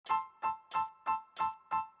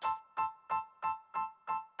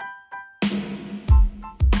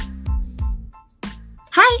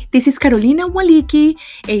This is Carolina Waliki,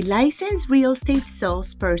 a licensed real estate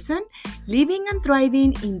salesperson living and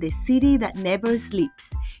thriving in the city that never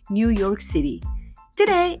sleeps, New York City.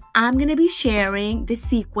 Today, I'm going to be sharing the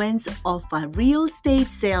sequence of a real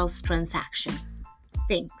estate sales transaction.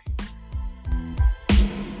 Thanks.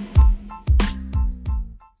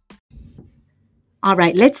 All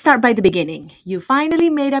right, let's start by the beginning. You finally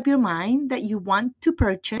made up your mind that you want to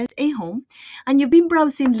purchase a home and you've been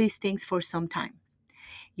browsing listings for some time.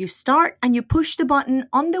 You start and you push the button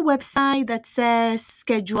on the website that says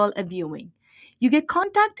schedule a viewing. You get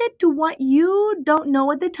contacted to what you don't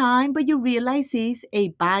know at the time, but you realize is a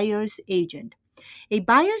buyer's agent. A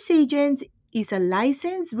buyer's agent is a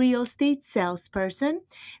licensed real estate salesperson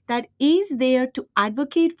that is there to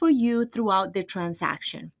advocate for you throughout the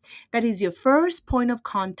transaction. That is your first point of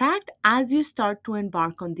contact as you start to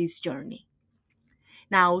embark on this journey.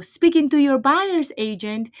 Now, speaking to your buyer's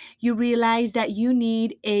agent, you realize that you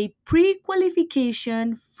need a pre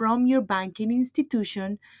qualification from your banking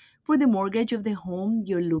institution for the mortgage of the home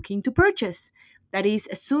you're looking to purchase. That is,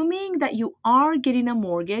 assuming that you are getting a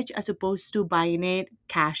mortgage as opposed to buying it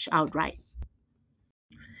cash outright.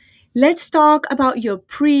 Let's talk about your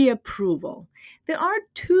pre approval. There are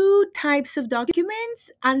two types of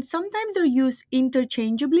documents, and sometimes they're used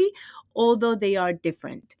interchangeably, although they are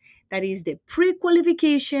different. That is the pre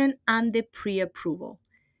qualification and the pre approval.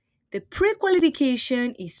 The pre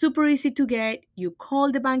qualification is super easy to get. You call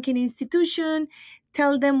the banking institution,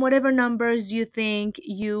 tell them whatever numbers you think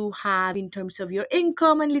you have in terms of your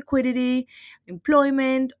income and liquidity,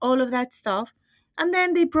 employment, all of that stuff, and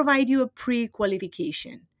then they provide you a pre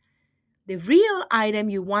qualification. The real item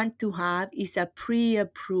you want to have is a pre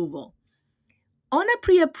approval. On a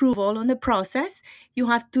pre approval, on the process, you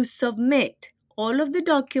have to submit all of the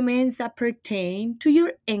documents that pertain to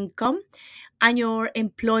your income and your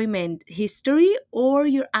employment history or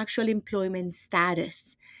your actual employment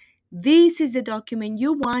status. This is the document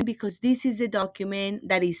you want because this is the document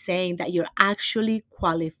that is saying that you're actually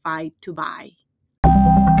qualified to buy.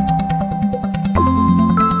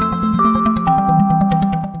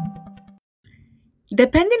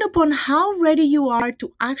 Depending upon how ready you are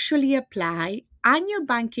to actually apply and your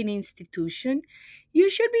banking institution, you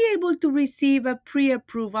should be able to receive a pre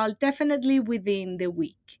approval definitely within the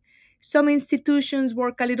week. Some institutions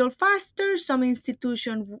work a little faster, some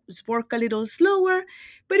institutions work a little slower,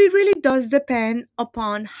 but it really does depend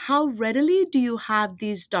upon how readily do you have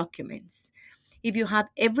these documents. If you have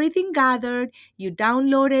everything gathered, you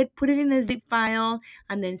download it, put it in a zip file,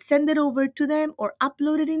 and then send it over to them or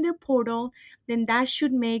upload it in their portal, then that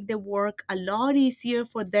should make the work a lot easier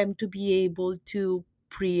for them to be able to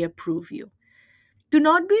pre approve you. Do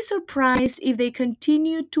not be surprised if they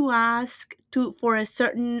continue to ask for a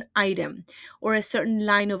certain item or a certain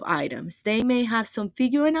line of items. They may have some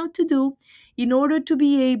figuring out to do in order to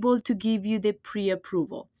be able to give you the pre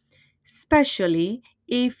approval, especially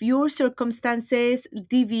if your circumstances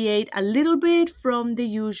deviate a little bit from the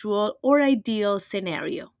usual or ideal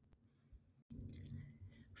scenario.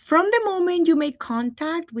 From the moment you make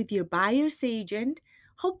contact with your buyer's agent,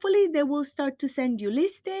 hopefully they will start to send you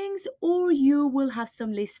listings or you will have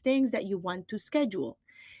some listings that you want to schedule.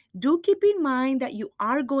 Do keep in mind that you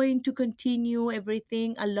are going to continue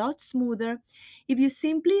everything a lot smoother if you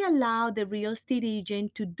simply allow the real estate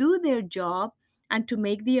agent to do their job and to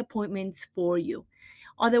make the appointments for you.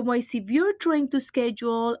 Otherwise, if you're trying to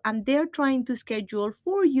schedule and they're trying to schedule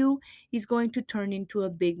for you, it's going to turn into a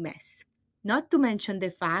big mess. Not to mention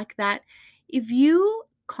the fact that if you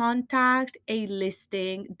contact a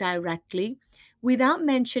listing directly without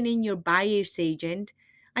mentioning your buyer's agent,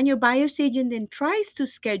 and your buyer's agent then tries to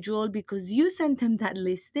schedule because you sent them that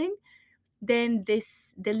listing, then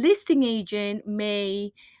the listing agent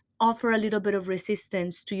may offer a little bit of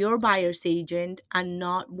resistance to your buyer's agent and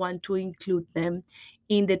not want to include them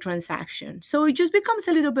in the transaction. So it just becomes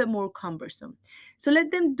a little bit more cumbersome. So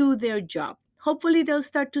let them do their job. Hopefully they'll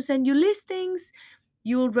start to send you listings.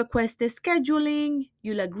 You'll request the scheduling,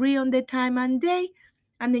 you'll agree on the time and day,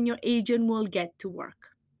 and then your agent will get to work.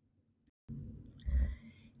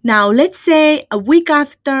 Now, let's say a week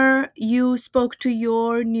after you spoke to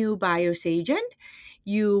your new buyer's agent,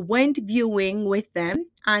 you went viewing with them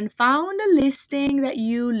and found a listing that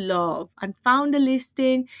you love and found a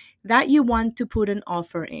listing that you want to put an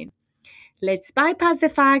offer in. Let's bypass the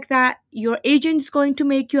fact that your agent is going to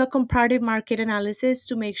make you a comparative market analysis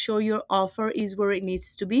to make sure your offer is where it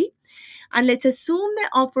needs to be. And let's assume the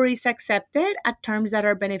offer is accepted at terms that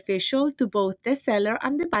are beneficial to both the seller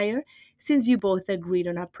and the buyer since you both agreed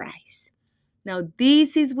on a price. Now,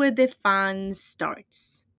 this is where the fun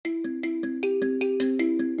starts.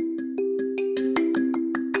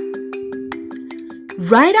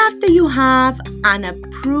 Right after you have an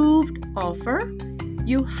approved offer,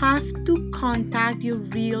 you have to contact your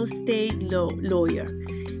real estate lawyer.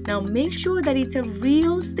 Now, make sure that it's a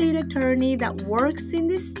real estate attorney that works in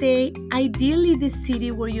the state, ideally the city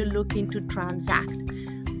where you're looking to transact.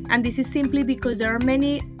 And this is simply because there are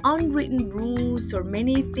many unwritten rules or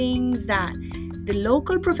many things that the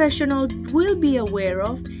local professional will be aware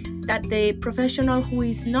of that the professional who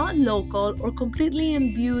is not local or completely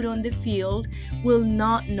imbued on the field will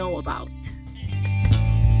not know about.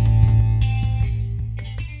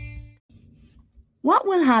 What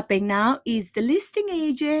will happen now is the listing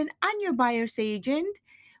agent and your buyer's agent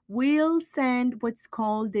will send what's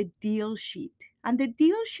called the deal sheet. And the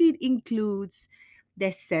deal sheet includes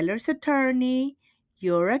the seller's attorney,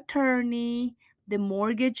 your attorney, the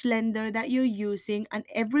mortgage lender that you're using, and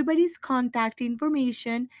everybody's contact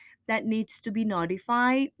information that needs to be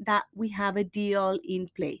notified that we have a deal in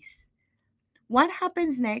place. What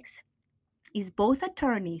happens next is both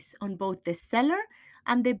attorneys on both the seller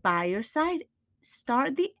and the buyer side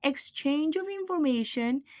start the exchange of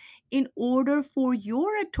information in order for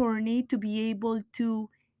your attorney to be able to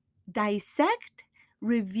dissect,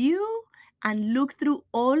 review, and look through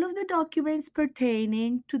all of the documents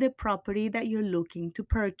pertaining to the property that you're looking to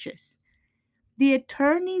purchase. The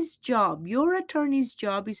attorney's job, your attorney's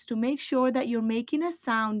job, is to make sure that you're making a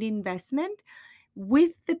sound investment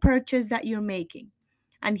with the purchase that you're making.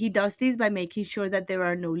 And he does this by making sure that there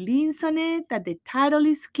are no liens on it, that the title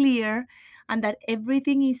is clear, and that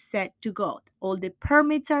everything is set to go. All the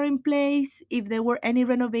permits are in place if there were any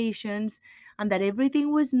renovations, and that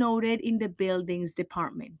everything was noted in the buildings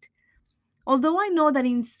department. Although I know that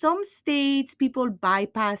in some states people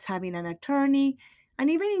bypass having an attorney, and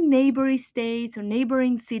even in neighboring states or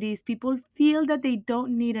neighboring cities, people feel that they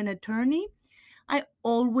don't need an attorney, I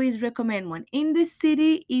always recommend one. In the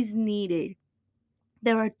city is needed.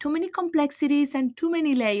 There are too many complexities and too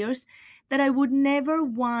many layers that I would never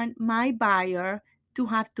want my buyer to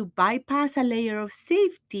have to bypass a layer of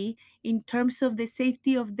safety in terms of the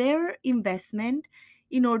safety of their investment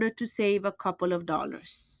in order to save a couple of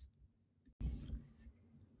dollars.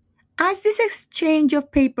 As this exchange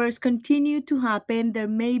of papers continue to happen, there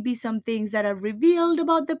may be some things that are revealed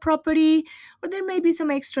about the property, or there may be some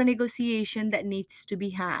extra negotiation that needs to be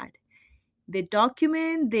had. The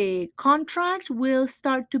document, the contract will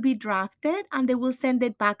start to be drafted and they will send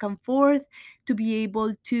it back and forth to be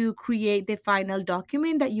able to create the final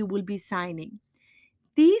document that you will be signing.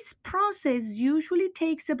 This process usually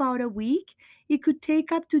takes about a week. It could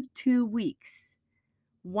take up to 2 weeks.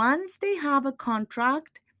 Once they have a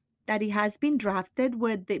contract that it has been drafted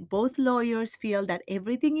where both lawyers feel that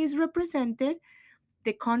everything is represented,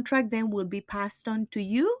 the contract then will be passed on to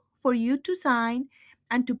you for you to sign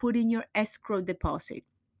and to put in your escrow deposit.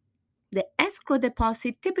 The escrow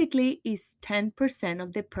deposit typically is 10%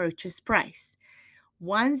 of the purchase price.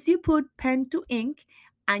 Once you put pen to ink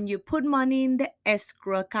and you put money in the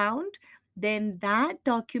escrow account, then that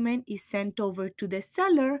document is sent over to the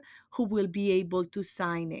seller who will be able to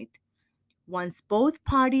sign it. Once both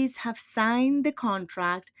parties have signed the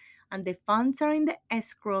contract and the funds are in the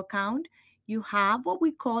escrow account, you have what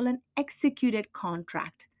we call an executed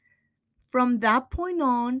contract. From that point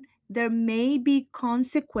on, there may be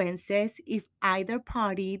consequences if either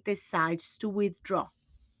party decides to withdraw.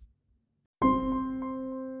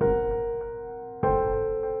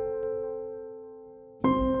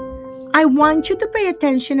 I want you to pay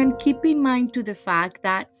attention and keep in mind to the fact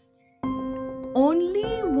that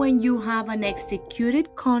only when you have an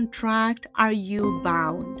executed contract are you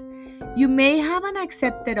bound. You may have an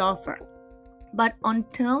accepted offer, but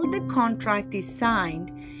until the contract is signed,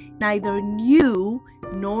 neither you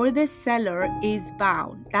nor the seller is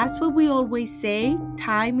bound. That's what we always say,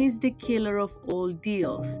 time is the killer of all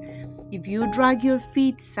deals. If you drag your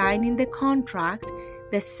feet signing the contract,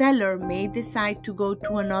 the seller may decide to go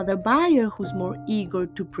to another buyer who's more eager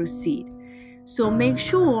to proceed. So make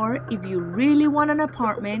sure if you really want an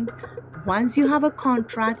apartment, once you have a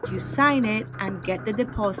contract, you sign it and get the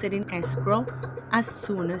deposit in escrow as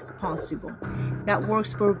soon as possible. That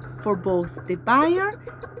works for both the buyer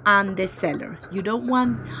and the seller. You don't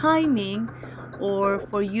want timing or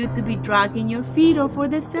for you to be dragging your feet or for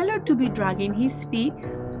the seller to be dragging his feet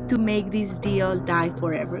to make this deal die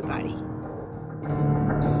for everybody.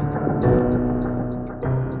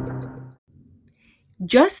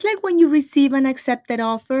 Just like when you receive an accepted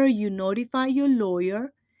offer, you notify your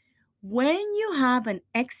lawyer. When you have an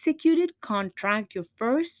executed contract, your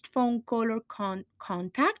first phone call or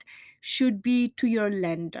contact should be to your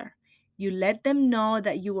lender. You let them know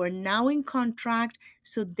that you are now in contract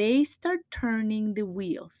so they start turning the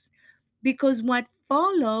wheels. Because what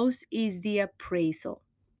follows is the appraisal.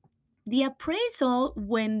 The appraisal,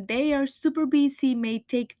 when they are super busy, may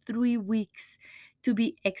take 3 weeks to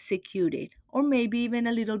be executed, or maybe even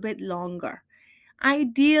a little bit longer.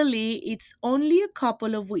 Ideally, it's only a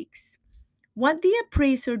couple of weeks. What the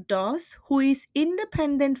appraiser does, who is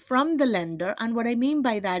independent from the lender, and what I mean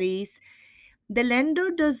by that is the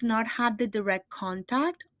lender does not have the direct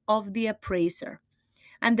contact of the appraiser.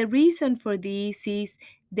 And the reason for this is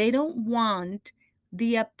they don't want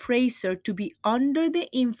the appraiser to be under the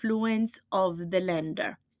influence of the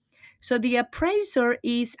lender. So the appraiser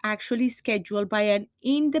is actually scheduled by an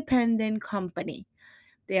independent company.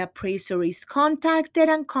 The appraiser is contacted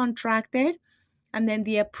and contracted, and then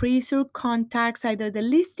the appraiser contacts either the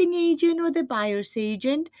listing agent or the buyer's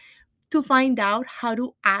agent to find out how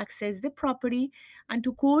to access the property and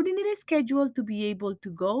to coordinate a schedule to be able to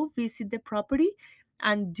go visit the property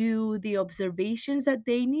and do the observations that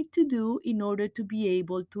they need to do in order to be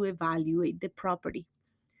able to evaluate the property.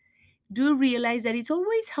 Do realize that it's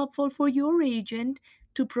always helpful for your agent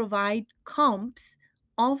to provide comps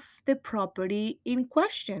of the property in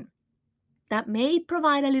question. That may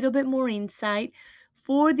provide a little bit more insight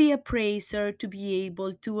for the appraiser to be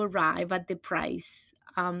able to arrive at the price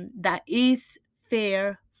that is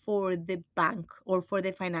fair for the bank or for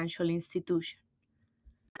the financial institution.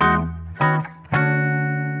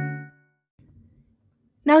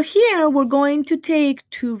 Now, here we're going to take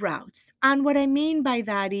two routes. And what I mean by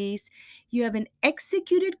that is you have an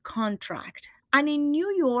executed contract. And in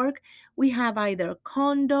New York, we have either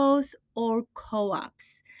condos or co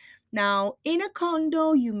ops. Now, in a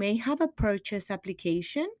condo, you may have a purchase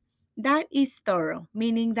application that is thorough,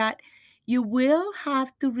 meaning that you will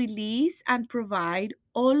have to release and provide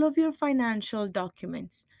all of your financial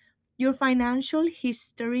documents, your financial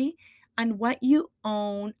history, and what you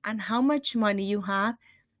own and how much money you have.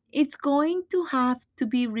 It's going to have to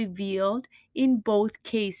be revealed in both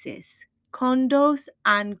cases, condos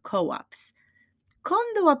and co ops.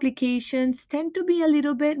 Condo applications tend to be a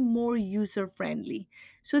little bit more user friendly,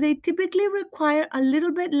 so they typically require a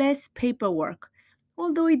little bit less paperwork,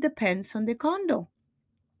 although it depends on the condo.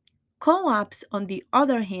 Co ops, on the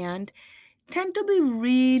other hand, tend to be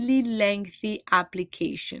really lengthy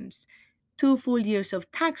applications. 2 full years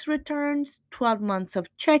of tax returns, 12 months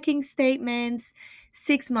of checking statements,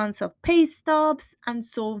 6 months of pay stubs, and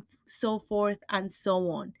so forth and so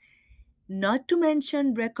on. Not to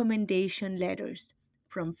mention recommendation letters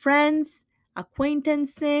from friends,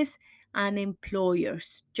 acquaintances, and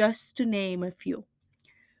employers, just to name a few.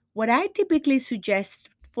 What I typically suggest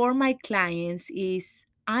for my clients is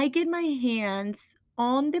I get my hands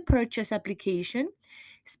on the purchase application,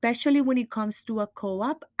 especially when it comes to a co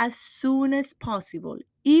op, as soon as possible,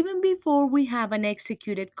 even before we have an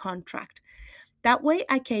executed contract. That way,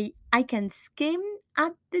 I can skim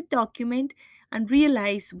at the document and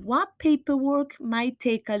realize what paperwork might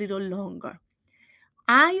take a little longer.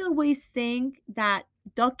 I always think that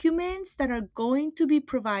documents that are going to be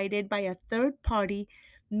provided by a third party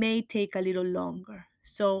may take a little longer.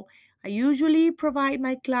 So I usually provide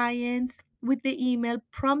my clients with the email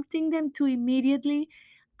prompting them to immediately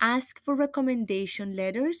ask for recommendation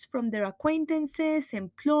letters from their acquaintances,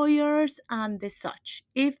 employers, and the such,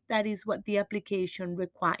 if that is what the application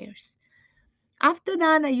requires. After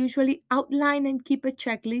that, I usually outline and keep a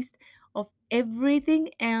checklist of everything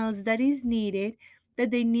else that is needed that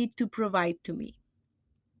they need to provide to me.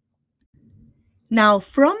 Now,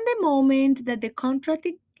 from the moment that the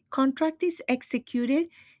contract is executed,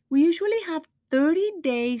 we usually have 30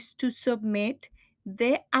 days to submit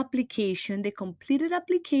the application, the completed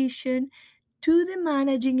application, to the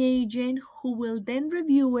managing agent who will then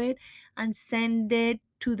review it and send it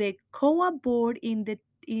to the co-op board in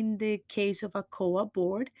the case of a co-op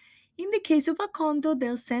board. In the case of a condo,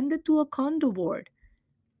 they'll send it to a condo board.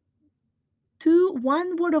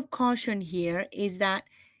 One word of caution here is that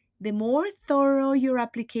the more thorough your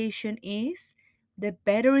application is, the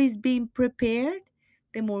better it's being prepared,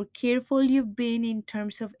 the more careful you've been in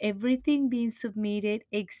terms of everything being submitted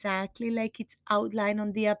exactly like it's outlined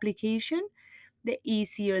on the application, the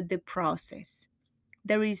easier the process.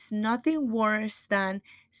 There is nothing worse than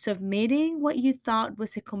submitting what you thought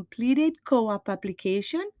was a completed co op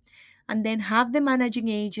application and then have the managing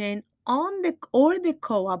agent on the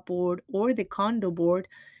co-op board or the condo board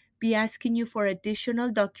be asking you for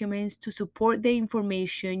additional documents to support the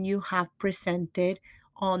information you have presented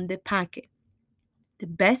on the packet. The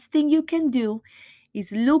best thing you can do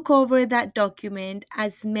is look over that document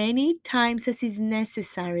as many times as is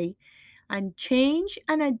necessary and change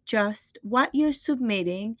and adjust what you're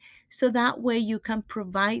submitting so that way you can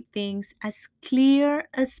provide things as clear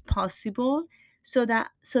as possible so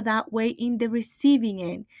that way in the receiving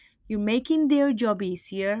end, you're making their job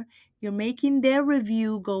easier, you're making their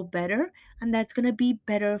review go better, and that's going to be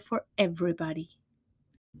better for everybody.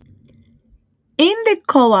 In the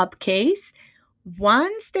co-op case,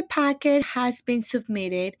 once the packet has been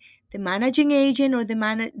submitted, the managing agent or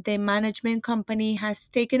the management company has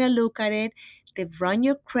taken a look at it, they've run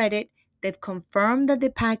your credit, they've confirmed that the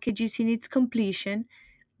package is in its completion,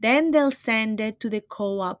 then they'll send it to the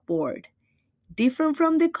co-op board. Different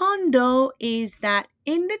from the condo is that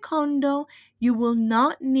in the condo, you will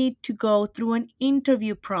not need to go through an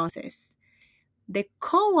interview process. The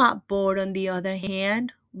co-op board, on the other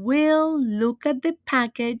hand, will look at the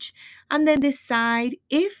package and then decide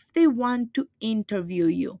if they want to interview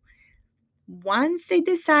you. Once they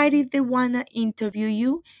decide if they want to interview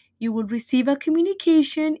you, you will receive a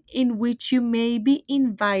communication in which you may be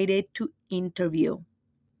invited to interview.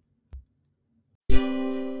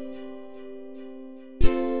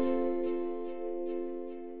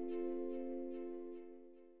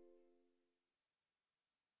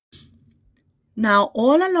 Now,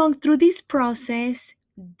 all along through this process,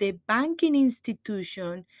 the banking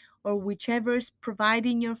institution or whichever is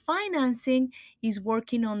providing your financing is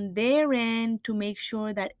working on their end to make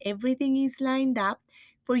sure that everything is lined up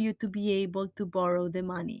for you to be able to borrow the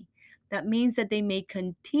money. That means that they may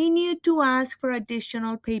continue to ask for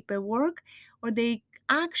additional paperwork, or they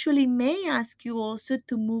actually may ask you also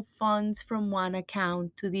to move funds from one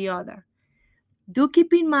account to the other. Do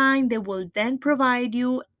keep in mind they will then provide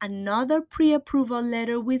you another pre approval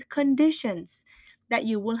letter with conditions that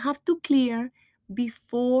you will have to clear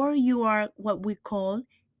before you are what we call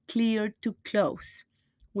cleared to close,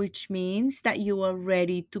 which means that you are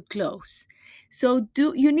ready to close. So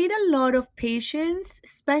do you need a lot of patience,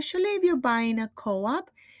 especially if you're buying a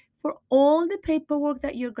co-op, for all the paperwork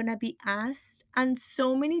that you're going to be asked and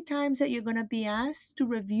so many times that you're going to be asked to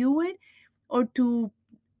review it or to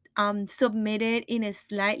submitted in a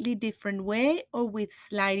slightly different way or with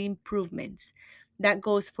slight improvements. That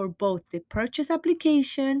goes for both the purchase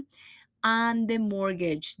application and the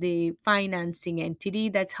mortgage, the financing entity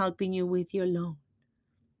that's helping you with your loan.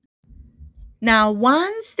 Now,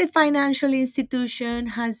 once the financial institution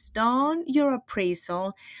has done your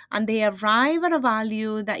appraisal and they arrive at a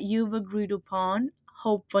value that you've agreed upon,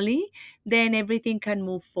 hopefully, then everything can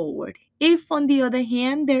move forward. If, on the other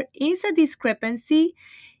hand, there is a discrepancy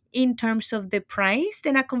in terms of the price,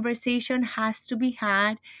 then a conversation has to be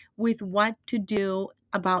had with what to do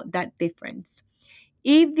about that difference.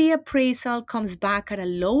 If the appraisal comes back at a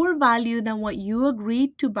lower value than what you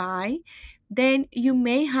agreed to buy, then you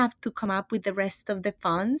may have to come up with the rest of the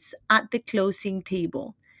funds at the closing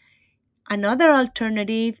table. Another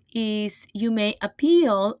alternative is you may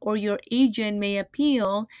appeal or your agent may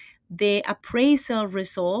appeal the appraisal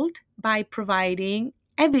result by providing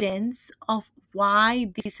evidence of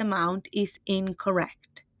why this amount is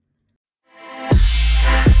incorrect.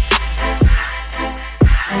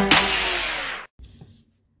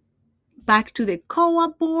 Back to the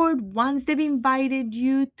co-op board, once they've invited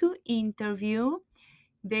you to interview,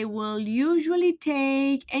 they will usually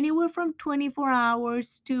take anywhere from 24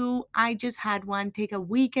 hours to, I just had one take a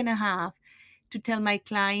week and a half to tell my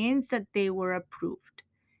clients that they were approved.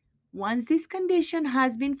 Once this condition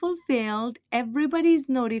has been fulfilled, everybody is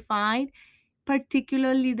notified,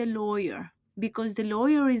 particularly the lawyer, because the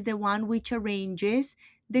lawyer is the one which arranges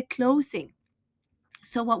the closing.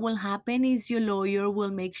 So, what will happen is your lawyer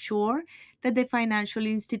will make sure that the financial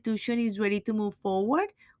institution is ready to move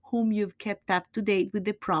forward, whom you've kept up to date with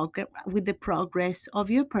the progress of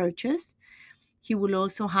your purchase. He will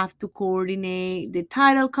also have to coordinate the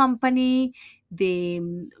title company, the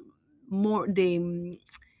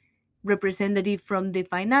representative from the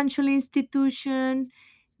financial institution,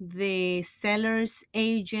 the seller's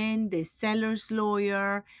agent, the seller's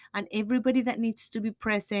lawyer, and everybody that needs to be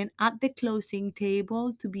present at the closing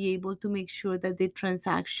table to be able to make sure that the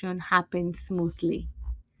transaction happens smoothly.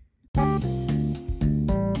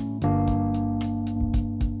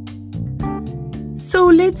 So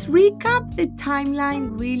let's recap the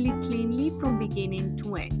timeline really cleanly from beginning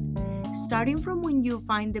to end. Starting from when you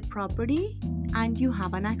find the property and you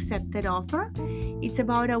have an accepted offer, it's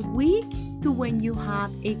about a week to when you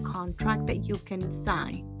have a contract that you can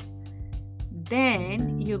sign.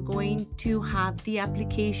 Then you're going to have the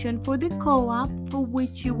application for the co-op, for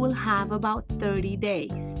which you will have about 30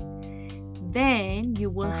 days. Then you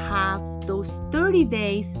will have those 30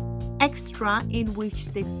 days extra in which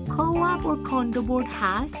the co-op or condo board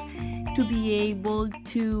has to be able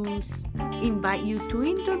to invite you to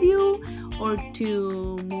interview or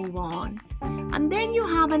to move on. And then you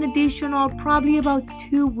have an additional probably about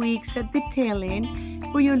 2 weeks at the tail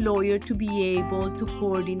end for your lawyer to be able to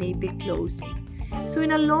coordinate the closing. So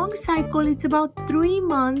in a long cycle, it's about 3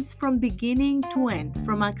 months from beginning to end,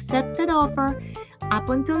 from accepted offer up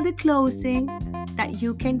until the closing, that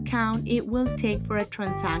you can count it will take for a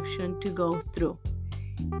transaction to go through.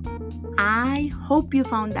 I hope you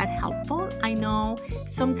found that helpful. I know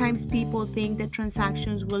sometimes people think that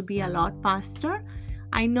transactions will be a lot faster.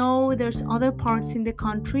 I know there's other parts in the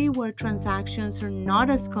country where transactions are not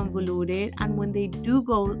as convoluted and when they do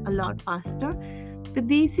go a lot faster. But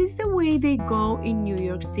this is the way they go in New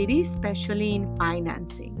York City, especially in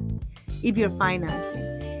financing. If you're financing.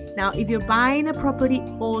 Now, if you're buying a property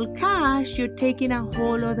all cash, you're taking a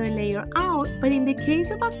whole other layer out. But in the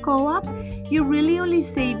case of a co-op, you're really only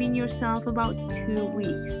saving yourself about 2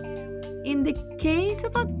 weeks. In the case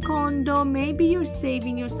of a condo, maybe you're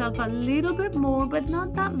saving yourself a little bit more, but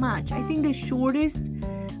not that much. I think the shortest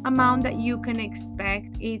amount that you can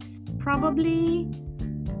expect is probably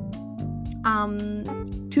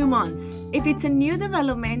 2 months. If it's a new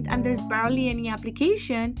development and there's barely any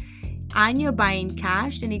application and you're buying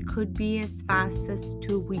cash, then it could be as fast as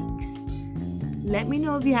 2 weeks. Let me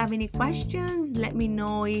know if you have any questions. Let me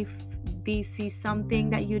know if this is something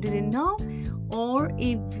that you didn't know or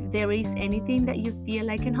if there is anything that you feel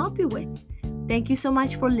I can help you with. Thank you so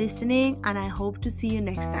much for listening, and I hope to see you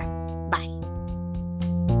next time. Bye.